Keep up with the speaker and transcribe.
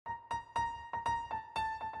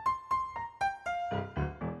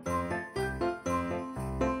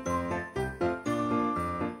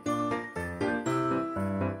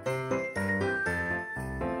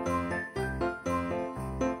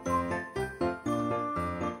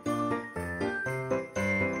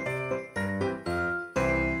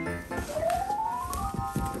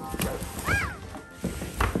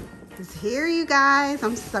here, you guys.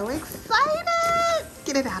 I'm so excited.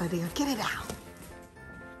 Get it out of there. Get it out.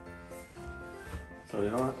 So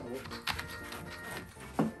you know what?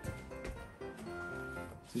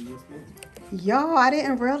 Y'all, I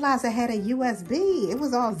didn't realize it had a USB. It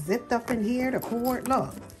was all zipped up in here, the cord.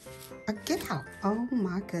 Look. Get out. Oh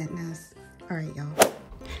my goodness. All right, y'all.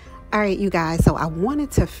 All right, you guys. So I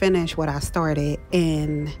wanted to finish what I started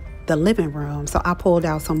in the living room. So I pulled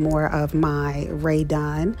out some more of my Rae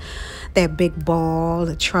Dunn. That big ball,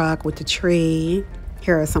 the truck with the tree.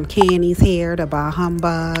 Here are some candies here, the Bah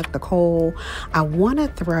Humbug, the coal. I want to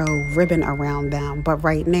throw ribbon around them, but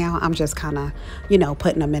right now I'm just kind of, you know,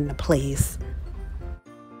 putting them into place.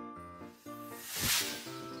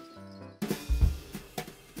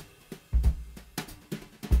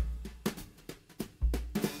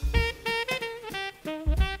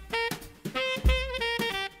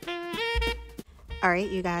 All right,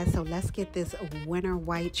 you guys, so let's get this winter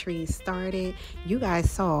white tree started. You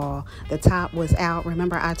guys saw the top was out.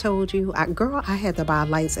 Remember I told you, girl, I had to buy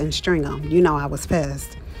lights and string them. You know I was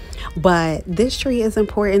pissed. But this tree is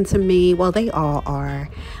important to me. Well, they all are.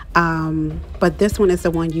 But this one is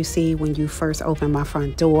the one you see when you first open my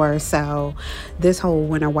front door. So this whole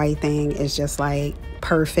winter white thing is just like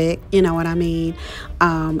perfect. You know what I mean?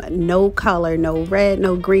 No color, no red,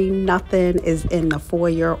 no green, nothing is in the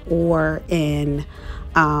foyer or in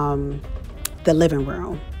the living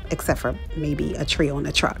room, except for maybe a tree on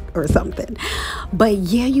the truck or something. But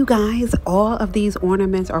yeah, you guys, all of these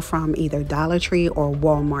ornaments are from either Dollar Tree or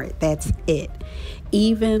Walmart. That's it.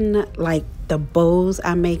 Even like the bows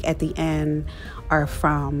I make at the end are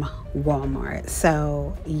from Walmart.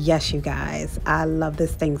 So yes, you guys, I love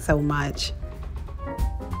this thing so much.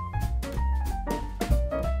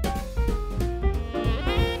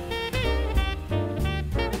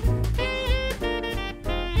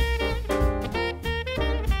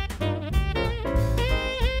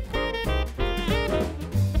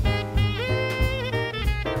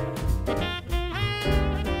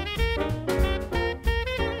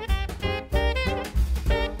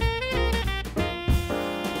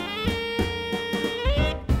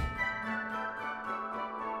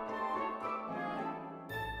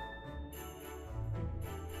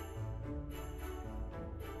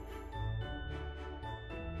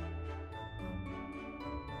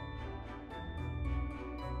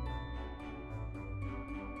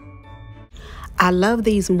 I love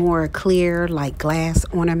these more clear like glass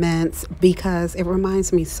ornaments because it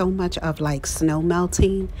reminds me so much of like snow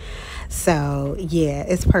melting. So yeah,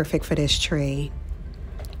 it's perfect for this tree.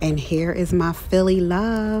 And here is my Philly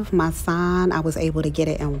love, my sign. I was able to get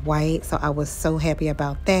it in white, so I was so happy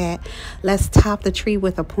about that. Let's top the tree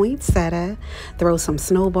with a poinsettia. Throw some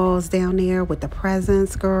snowballs down there with the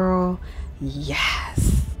presents, girl.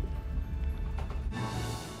 Yes.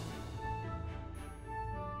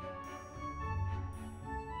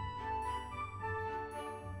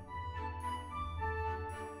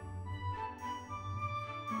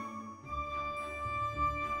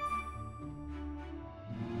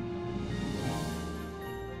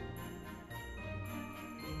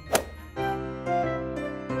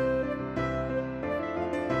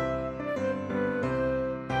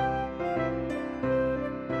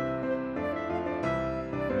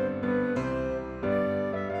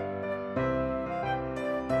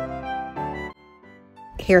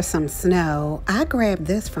 Here's some snow. I grabbed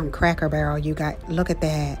this from Cracker Barrel. You guys, look at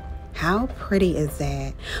that. How pretty is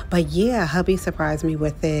that? But yeah, hubby surprised me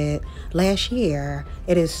with it last year.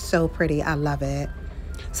 It is so pretty. I love it.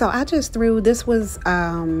 So I just threw, this was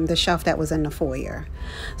the shelf that was in the foyer.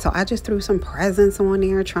 So I just threw some presents on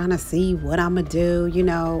there trying to see what I'm gonna do. You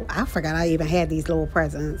know, I forgot I even had these little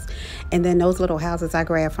presents. And then those little houses I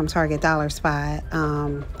grabbed from Target Dollar Spot,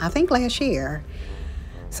 I think last year.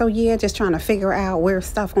 So yeah, just trying to figure out where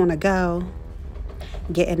stuff gonna go.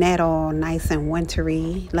 Getting that all nice and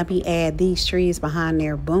wintry. Let me add these trees behind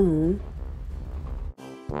there. Boom.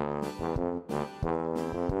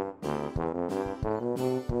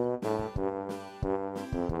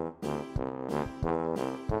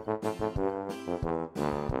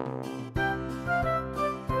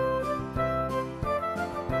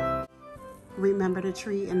 Remember the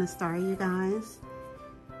tree and the star, you guys?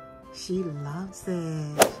 She loves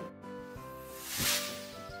it.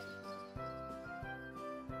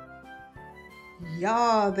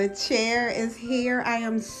 Y'all, the chair is here. I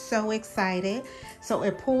am so excited. So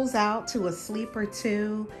it pulls out to a sleeper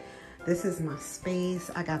too. This is my space.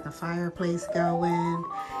 I got the fireplace going.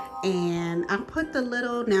 And I put the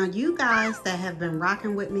little, now you guys that have been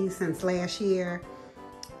rocking with me since last year,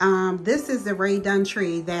 this is the Rae Dunn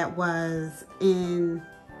tree that was in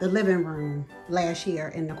the living room last year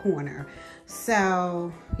in the corner.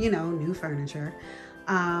 So, you know, new furniture.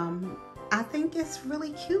 I think it's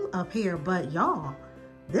really cute up here, but y'all,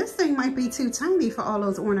 this thing might be too tiny for all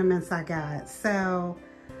those ornaments I got. So,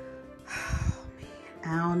 oh man,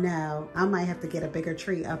 I don't know. I might have to get a bigger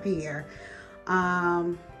tree up here.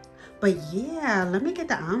 But yeah, let me get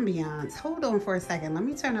the ambiance. Hold on for a second. Let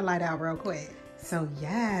me turn the light out real quick. So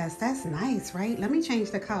yes, that's nice, right? Let me change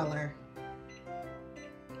the color.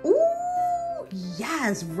 Ooh,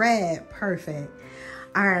 yes, red, perfect.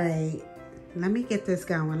 All right, let me get this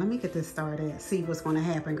going. Let me get this started. See what's gonna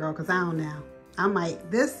happen, girl, because I don't know.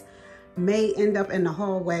 This may end up in the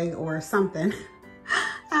hallway or something.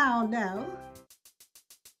 I don't know.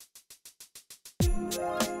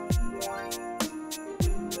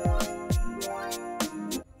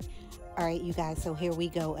 All right, you guys, so here we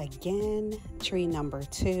go again. Tree number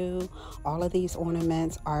 2. All of these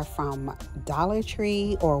ornaments are from Dollar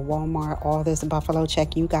Tree or Walmart. All this buffalo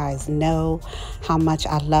check. You guys know how much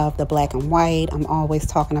I love the black and white. I'm always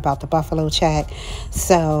talking about the buffalo check.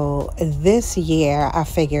 So this year I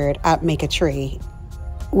figured I'd make a tree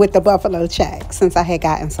with the buffalo check since I had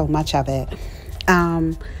gotten so much of it.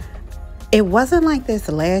 It wasn't like this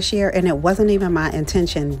last year, and it wasn't even my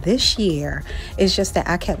intention this year. It's just that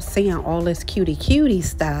I kept seeing all this cutie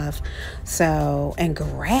stuff. So, and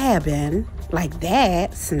grabbing like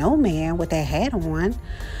that snowman with that hat on.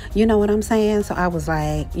 You know what I'm saying? So I was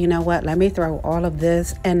like, you know what? Let me throw all of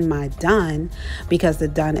this in my Dunn, because the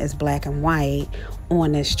Dunn is black and white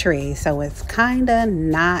on this tree. So it's kind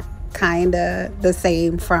of the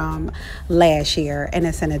same from last year, and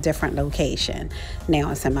it's in a different location.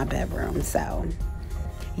 Now it's in my bedroom. So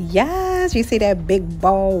yes, you see that big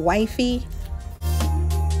ball wifey?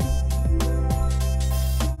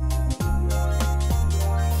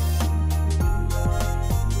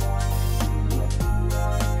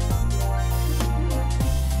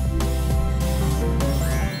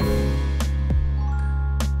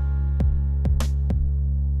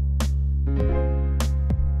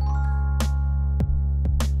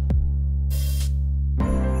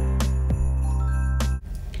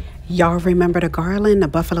 Y'all remember the garland, the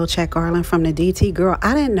buffalo check garland from the DT? Girl,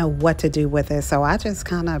 I didn't know what to do with it, so I just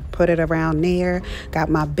kind of put it around there. Got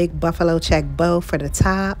my big buffalo check bow for the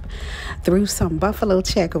top. Threw some buffalo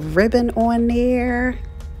check ribbon on there.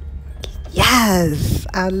 Yes,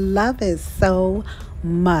 I love it so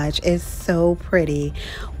much. It's so pretty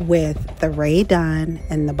with the Rae Dunn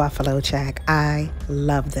and the buffalo check. I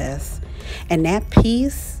love this. And that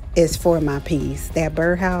piece is for my piece. That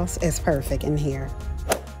birdhouse is perfect in here.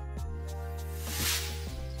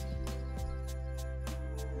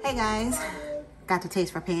 Hey guys, got the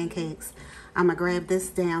taste for pancakes. I'm gonna grab this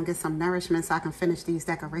down, get some nourishment so I can finish these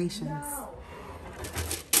decorations.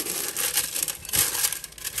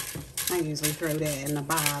 I usually throw that in the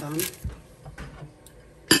bottom.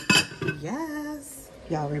 Yes.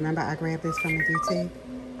 Y'all remember I grabbed this from the DT?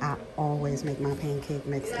 I always make my pancake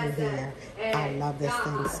mix in here. I love this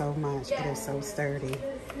thing so much. It is so sturdy.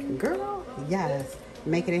 Girl, yes.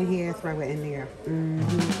 Make it in here, throw it in there.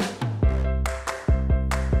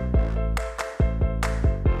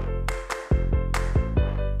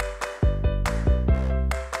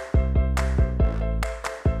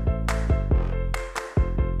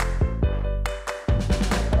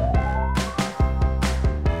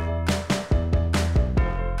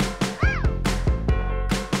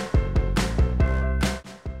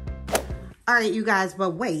 All right, you guys,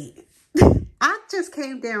 but wait. I just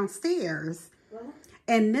came downstairs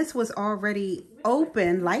and this was already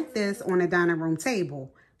open like this on the dining room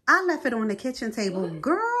table. I left it on the kitchen table.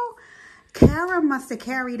 Girl, Kara must have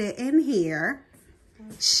carried it in here.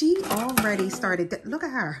 She already started, look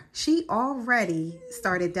at her. She already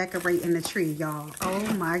started decorating the tree, y'all.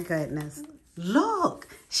 Oh my goodness. Look,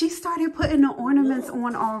 she started putting the ornaments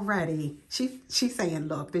on already. She's saying,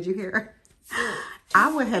 look, did you hear her? I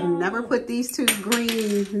would have never put these two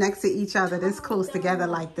green next to each other this close together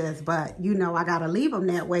like this, but you know I gotta leave them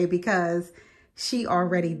that way because she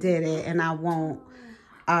already did it, and I won't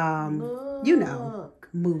you know,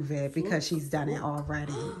 move it because she's done it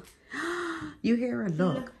already. You hear her?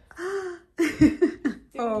 Look.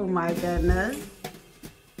 Oh my goodness.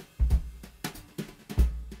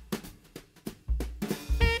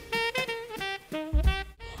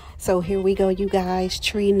 So here we go, you guys.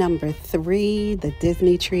 Tree number 3, the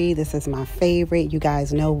Disney tree. This is my favorite. You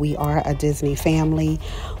guys know we are a Disney family.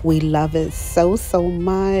 We love it so, so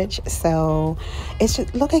much. So it's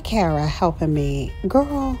just, look at Kara helping me.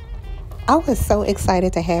 Girl, I was so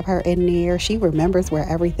excited to have her in there. She remembers where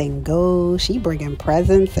everything goes. She bringing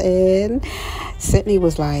presents in. Sydney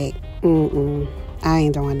was like, I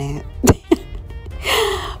ain't doing that.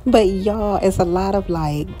 But y'all, it's a lot of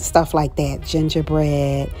like stuff like that.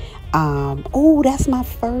 Gingerbread. Oh, that's my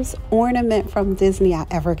first ornament from Disney I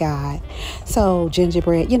ever got. So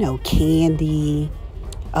gingerbread, you know, candy,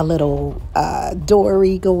 a little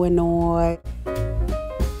Dory going on.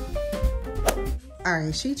 All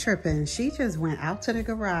right, she tripping. She just went out to the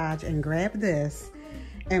garage and grabbed this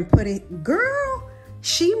and put it. Girl,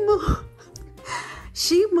 she moved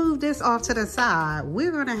this off to the side.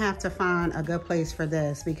 We're gonna have to find a good place for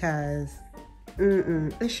this because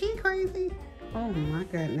is she crazy? Oh my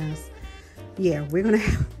goodness. Yeah, we're gonna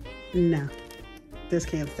have, no, this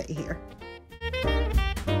can't stay here.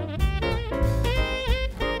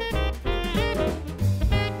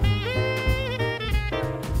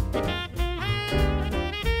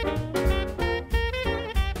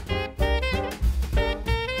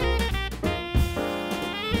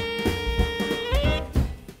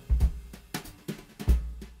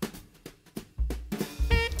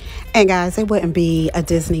 And guys, it wouldn't be a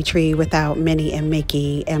Disney tree without Minnie and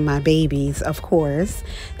Mickey and my babies, of course.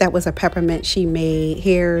 That was a peppermint she made.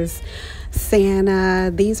 Here's Santa.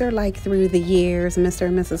 These are like through the years, Mr.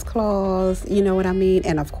 and Mrs. Claus, you know what I mean?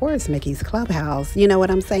 And of course, Mickey's Clubhouse, you know what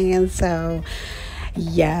I'm saying? So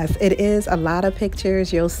yes, it is a lot of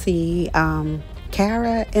pictures. You'll see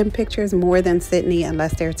Cara in pictures more than Sydney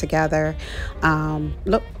unless they're together.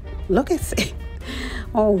 Look at,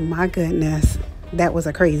 oh my goodness. That was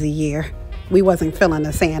a crazy year. We wasn't feeling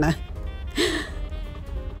the Santa.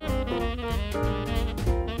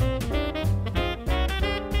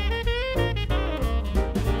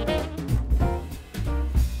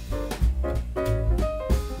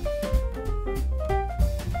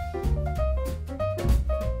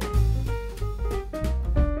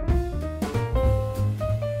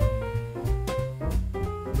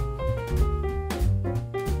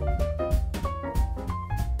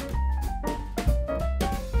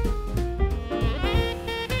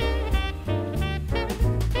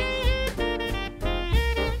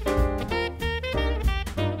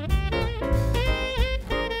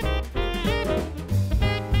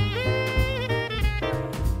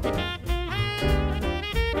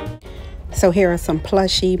 So here are some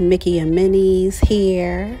plushy Mickey and Minnie's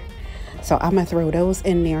here. So I'm going to throw those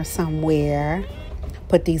in there somewhere.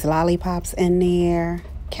 Put these lollipops in there.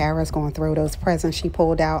 Kara's going to throw those presents she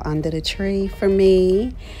pulled out under the tree for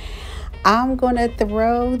me. I'm going to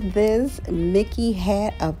throw this Mickey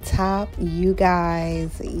hat up top. You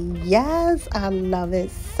guys, yes, I love it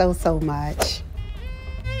so, so much.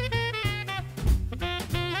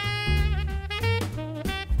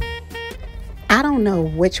 I don't know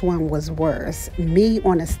which one was worse, me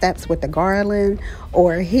on the steps with the garland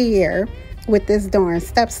or here with this darn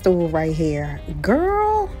step stool right here.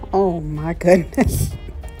 Girl, oh my goodness.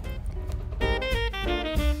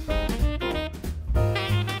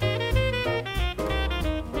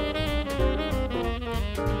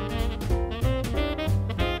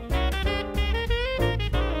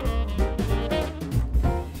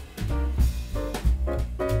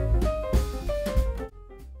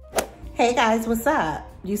 Hey guys, what's up?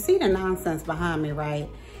 You see the nonsense behind me, right?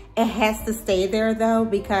 It has to stay there though,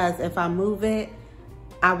 because if I move it,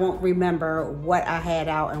 I won't remember what I had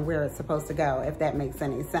out and where it's supposed to go, if that makes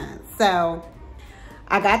any sense. So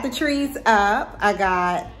I got the trees up. I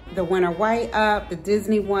got the winter white up, the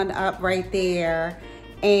Disney one up right there,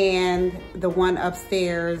 and the one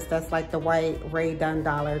upstairs that's like the white Rae Dunn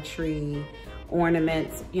Dollar Tree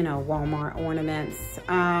ornaments, you know, Walmart ornaments.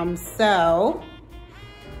 So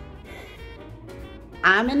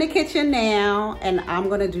I'm in the kitchen now and I'm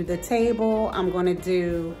gonna do the table. I'm gonna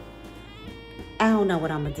do, I don't know what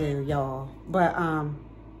I'm gonna do, y'all. But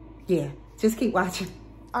yeah, just keep watching.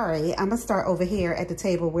 All right, I'm gonna start over here at the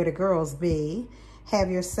table where the girls be. Have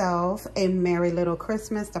yourself a merry little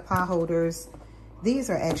Christmas. The pie holders, these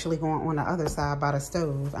are actually going on the other side by the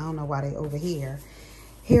stove. I don't know why they over here.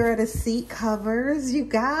 Here are the seat covers, you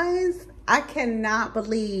guys. I cannot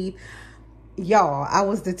believe, y'all, I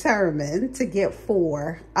was determined to get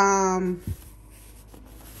 4.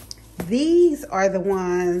 These are the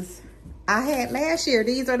ones I had last year.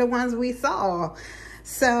 These are the ones we saw.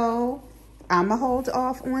 So I'm gonna hold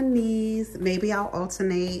off on these. Maybe I'll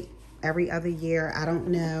alternate every other year. I don't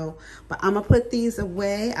know. But I'm gonna put these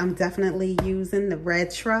away. I'm definitely using the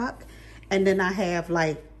red truck. And then I have,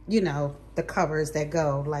 like, you know, the covers that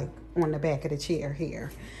go like on the back of the chair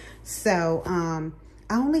here. So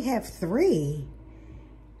I only have 3.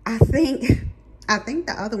 I think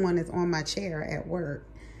the other one is on my chair at work.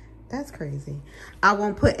 That's crazy. I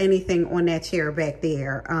won't put anything on that chair back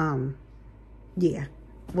there. Yeah.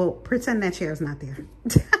 Well, pretend that chair is not there.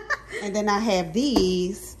 And then I have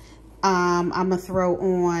these. I'm going to throw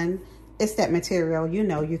on. It's that material, you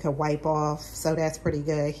know, you can wipe off. So that's pretty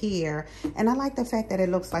good here. And I like the fact that it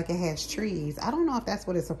looks like it has trees. I don't know if that's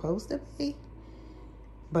what it's supposed to be,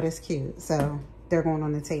 but it's cute. So they're going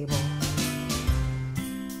on the table.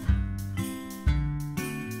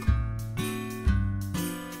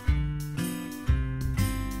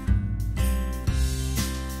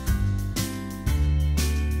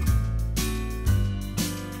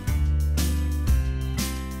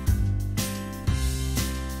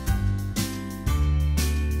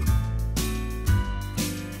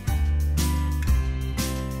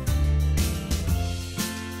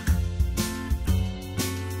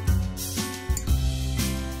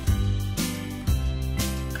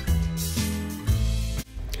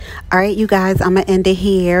 All right, you guys, I'm going to end it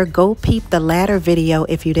here. Go peep the ladder video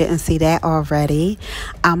if you didn't see that already.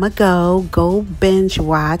 I'm going to go binge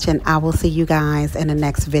watch, and I will see you guys in the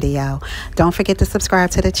next video. Don't forget to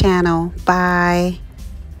subscribe to the channel. Bye.